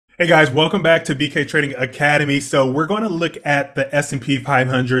Hey guys, welcome back to BK Trading Academy. So we're going to look at the S&P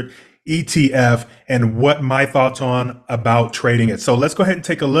 500 ETF and what my thoughts on about trading it. So let's go ahead and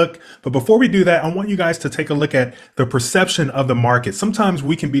take a look. But before we do that, I want you guys to take a look at the perception of the market. Sometimes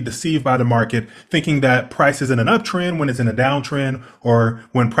we can be deceived by the market thinking that price is in an uptrend when it's in a downtrend, or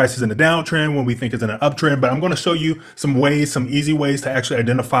when price is in a downtrend when we think it's in an uptrend. But I'm going to show you some ways, some easy ways to actually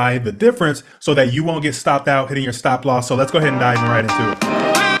identify the difference so that you won't get stopped out hitting your stop loss. So let's go ahead and dive right into it.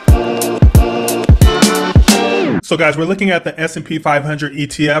 So guys, we're looking at the S&P 500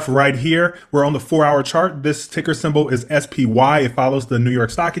 ETF right here. We're on the 4-hour chart. This ticker symbol is SPY. It follows the New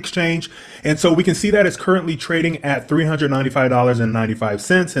York Stock Exchange. And so we can see that it's currently trading at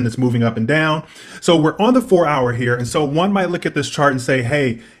 $395.95, and it's moving up and down. So we're on the 4-hour here. And so one might look at this chart and say,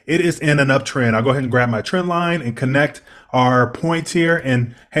 hey, it is in an uptrend. I'll go ahead and grab my trend line and connect our points here.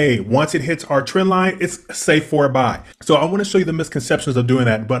 And hey, once it hits our trend line, it's safe for a buy. So I want to show you the misconceptions of doing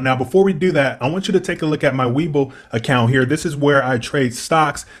that. But now before we do that, I want you to take a look at my Webull account here. This is where I trade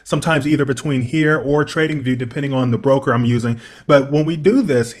stocks, sometimes either between here or TradingView, depending on the broker I'm using. But when we do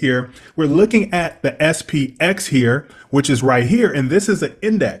this here, we're looking at the SPX here, which is right here. And this is an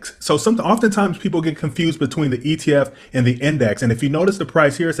index. So oftentimes people get confused between the ETF and the index. And if you notice the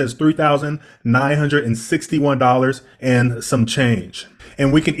price here, it says $3,961 and some change.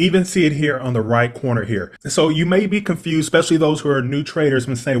 And we can even see it here on the right corner here. So you may be confused, especially those who are new traders,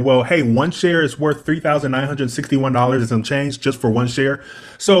 and say, well, hey, one share is worth $3,961 and some change just for one share.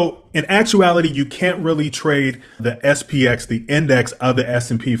 So in actuality, you can't really trade the SPX, the index of the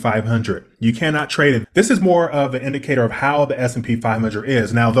S&P 500. You cannot trade it. This is more of an indicator of how the S&P 500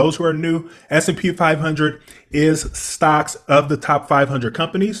 is. Now, those who are new, S&P 500 is stocks of the top 500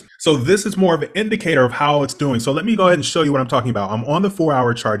 companies. So this is more of an indicator of how it's doing. So let me go ahead and show you what I'm talking about. I'm on the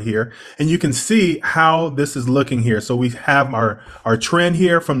 4-hour chart here, and you can see how this is looking here. So we have our trend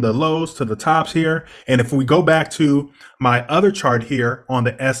here from the lows to the tops here. And if we go back to my other chart here on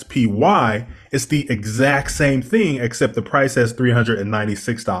the SPY, it's the exact same thing, except the price says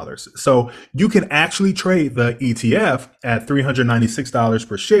 $396. So you can actually trade the ETF at $396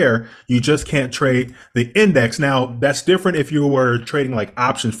 per share. You just can't trade the index. Now, that's different if you were trading like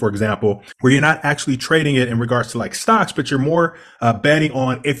options, for example, where you're not actually trading it in regards to like stocks, but you're more betting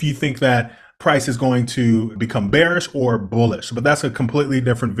on if you think that price is going to become bearish or bullish, but that's a completely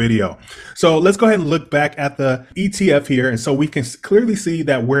different video. So let's go ahead and look back at the ETF here. And so we can clearly see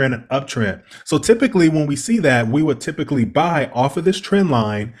that we're in an uptrend. So typically when we see that, we would typically buy off of this trend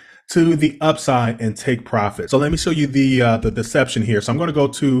line to the upside and take profit. So let me show you the deception here. So I'm going to go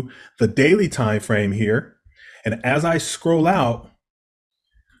to the daily time frame here. And as I scroll out,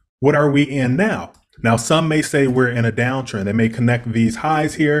 what are we in now? Now, some may say we're in a downtrend. They may connect these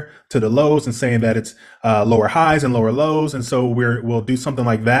highs here to the lows and saying that it's lower highs and lower lows. And so we'll do something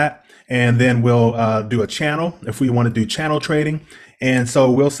like that. And then we'll do a channel if we want to do channel trading. And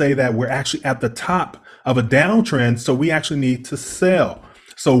so we'll say that we're actually at the top of a downtrend. So we actually need to sell.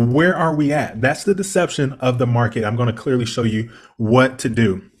 So where are we at? That's the deception of the market. I'm going to clearly show you what to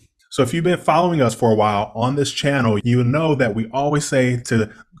do. So if you've been following us for a while on this channel, you know that we always say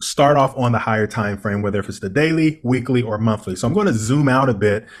to start off on the higher time frame, whether if it's the daily, weekly, or monthly. So I'm going to zoom out a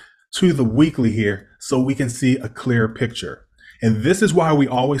bit to the weekly here so we can see a clear picture. And this is why we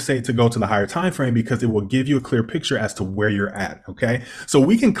always say to go to the higher time frame, because it will give you a clear picture as to where you're at. Okay, so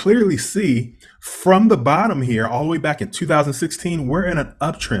we can clearly see from the bottom here all the way back in 2016, we're in an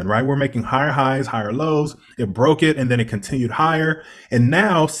uptrend, right? We're making higher highs, higher lows. It broke it and then it continued higher. And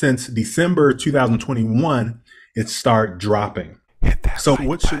now since December 2021, it started dropping. So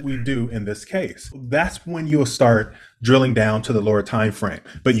what should we do in this case? That's when you'll start drilling down to the lower time frame.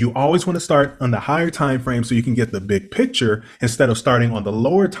 But you always want to start on the higher time frame so you can get the big picture instead of starting on the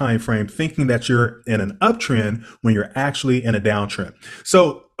lower time frame thinking that you're in an uptrend when you're actually in a downtrend.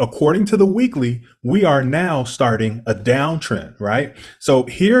 So according to the weekly, we are now starting a downtrend, right? So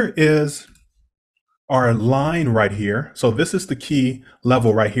here is our line right here. So this is the key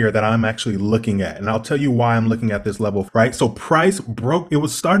level right here that I'm actually looking at. And I'll tell you why I'm looking at this level, right? So price broke, it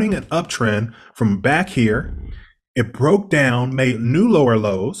was starting an uptrend from back here. It broke down, made new lower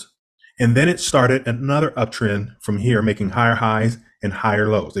lows, and then it started another uptrend from here, making higher highs and higher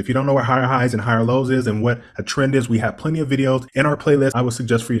lows. If you don't know what higher highs and higher lows is and what a trend is, we have plenty of videos in our playlist. I would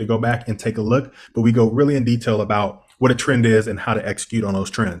suggest for you to go back and take a look, but we go really in detail about what a trend is and how to execute on those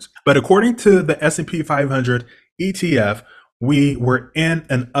trends. But according to the S&P 500 ETF, we were in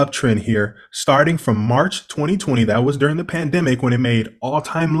an uptrend here starting from March 2020. That was during the pandemic when it made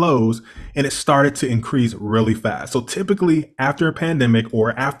all-time lows and it started to increase really fast. So typically after a pandemic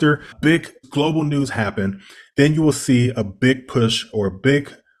or after big global news happen, then you will see a big push or a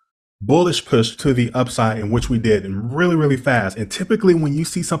big bullish push to the upside, in which we did, and really, really fast. And typically when you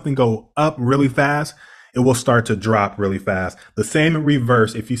see something go up really fast, it will start to drop really fast. The same in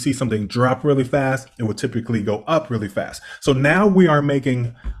reverse. If you see something drop really fast, it will typically go up really fast. So now we are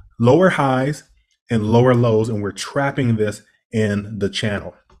making lower highs and lower lows, and we're trapping this in the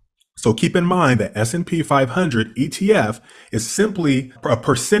channel. So keep in mind that S&P 500 ETF is simply a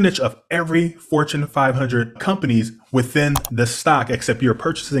percentage of every Fortune 500 companies within the stock, except you're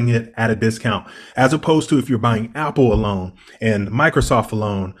purchasing it at a discount, as opposed to if you're buying Apple alone and Microsoft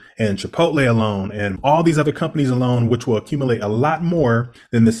alone and Chipotle alone and all these other companies alone, which will accumulate a lot more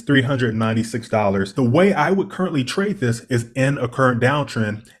than this $396. The way I would currently trade this is in a current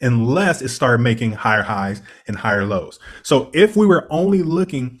downtrend, unless it started making higher highs and higher lows. So if we were only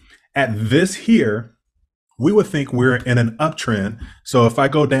looking at this here, we would think we're in an uptrend. So if I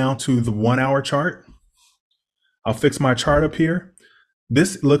go down to the 1 hour chart, I'll fix my chart up here.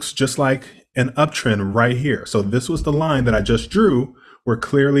 This looks just like an uptrend right here. So this was the line that I just drew. We're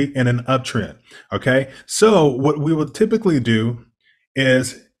clearly in an uptrend. Okay. So what we would typically do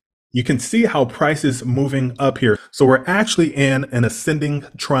is, you can see how price is moving up here. So we're actually in an ascending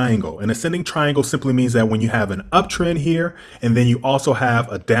triangle. An ascending triangle simply means that when you have an uptrend here, and then you also have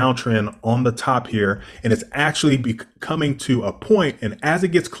a downtrend on the top here, and it's actually coming to a point, and as it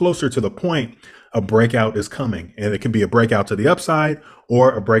gets closer to the point, a breakout is coming, and it can be a breakout to the upside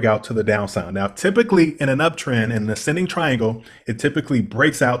or a breakout to the downside. Now, typically in an uptrend, in an ascending triangle, it typically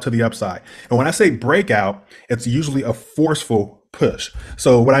breaks out to the upside. And when I say breakout, it's usually a forceful push.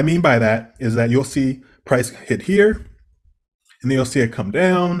 So what I mean by that is that you'll see price hit here, and then you'll see it come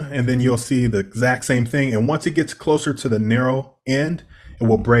down, and then you'll see the exact same thing. And once it gets closer to the narrow end, it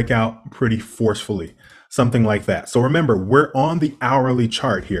will break out pretty forcefully, something like that. So remember, we're on the hourly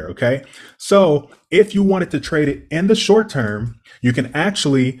chart here, okay? So if you wanted to trade it in the short term, you can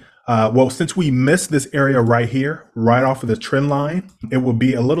actually well, since we missed this area right here, right off of the trend line, it will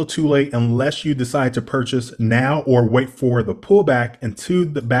be a little too late unless you decide to purchase now or wait for the pullback into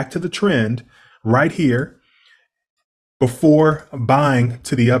back to the trend right here before buying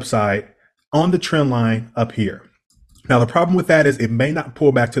to the upside on the trend line up here. Now, the problem with that is it may not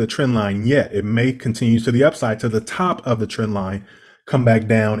pull back to the trend line yet. It may continue to the upside to the top of the trend line, come back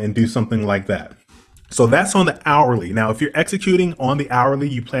down and do something like that. So that's on the hourly. Now, if you're executing on the hourly,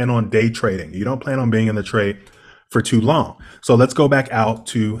 you plan on day trading. You don't plan on being in the trade for too long. So let's go back out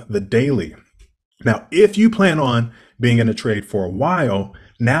to the daily. Now, if you plan on being in a trade for a while,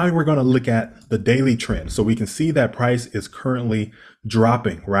 now we're going to look at the daily trend. So we can see that price is currently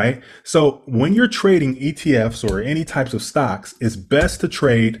dropping, right? So when you're trading ETFs or any types of stocks, it's best to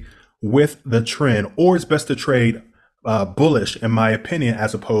trade with the trend, or it's best to trade bullish, in my opinion,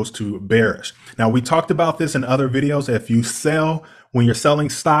 as opposed to bearish. Now, we talked about this in other videos. If you sell, when you're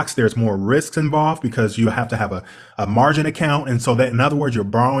selling stocks, there's more risks involved because you have to have a margin account. And so that, in other words, you're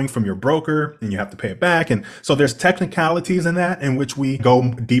borrowing from your broker and you have to pay it back. And so there's technicalities in that, in which we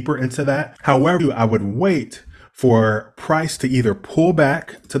go deeper into that. However, I would wait for price to either pull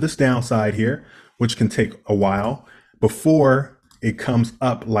back to this downside here, which can take a while, before it comes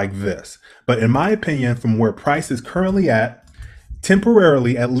up like this. But in my opinion, from where price is currently at,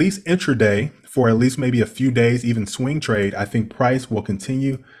 temporarily, at least intraday, for at least maybe a few days, even swing trade, I think price will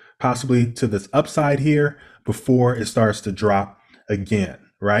continue possibly to this upside here before it starts to drop again,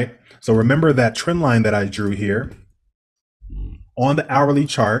 right? So remember that trend line that I drew here on the hourly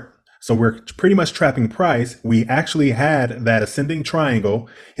chart. So we're pretty much trapping price. We actually had that ascending triangle.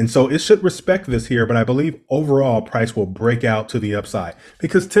 And so it should respect this here, but I believe overall price will break out to the upside,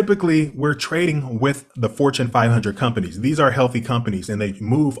 because typically we're trading with the Fortune 500 companies. These are healthy companies and they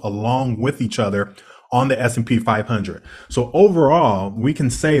move along with each other on the S&P 500. So overall, we can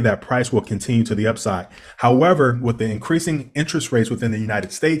say that price will continue to the upside. However, with the increasing interest rates within the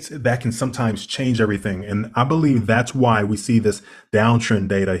United States, that can sometimes change everything. And I believe that's why we see this downtrend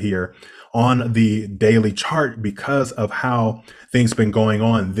data here on the daily chart, because of how things been going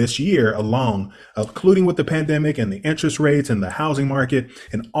on this year alone, including with the pandemic and the interest rates and the housing market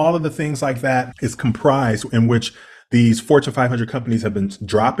and all of the things like that is comprised, in which these Fortune 500 companies have been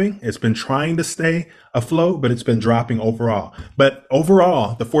dropping. It's been trying to stay afloat, but it's been dropping overall. But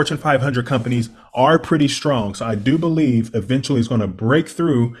overall, the Fortune 500 companies are pretty strong. So I do believe eventually it's going to break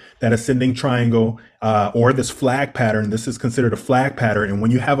through that ascending triangle or this flag pattern. This is considered a flag pattern. And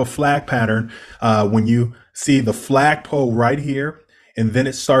when you have a flag pattern, when you see the flagpole right here, and then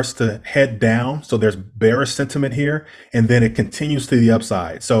it starts to head down. So there's bearish sentiment here, and then it continues to the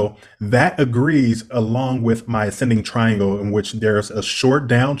upside. So that agrees along with my ascending triangle, in which there's a short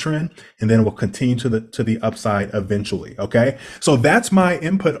downtrend, and then it will continue to the upside eventually. Okay, so that's my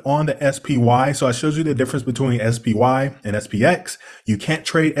input on the SPY. So I showed you the difference between SPY and SPX. You can't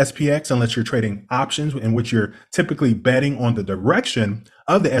trade SPX unless you're trading options, in which you're typically betting on the direction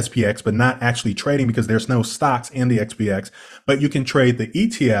of the SPX, but not actually trading, because there's no stocks in the SPX. But you can trade the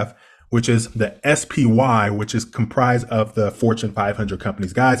ETF, which is the SPY, which is comprised of the Fortune 500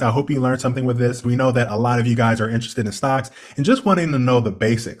 companies. Guys, I hope you learned something with this. We know that a lot of you guys are interested in stocks and just wanting to know the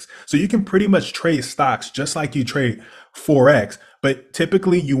basics. So you can pretty much trade stocks just like you trade Forex, but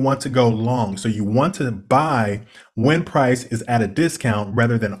typically you want to go long. So you want to buy when price is at a discount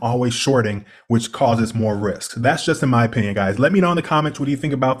rather than always shorting, which causes more risk. That's just in my opinion, guys. Let me know in the comments, what do you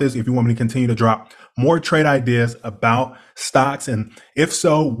think about this? If you want me to continue to drop more trade ideas about stocks, and if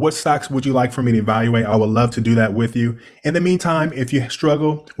so, what stocks would you like for me to evaluate? I would love to do that with you. In the meantime, if you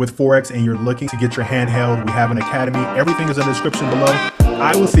struggle with Forex and you're looking to get your hand held, we have an academy. Everything is in the description below.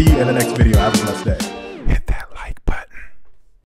 I will see you in the next video. Have a blessed day.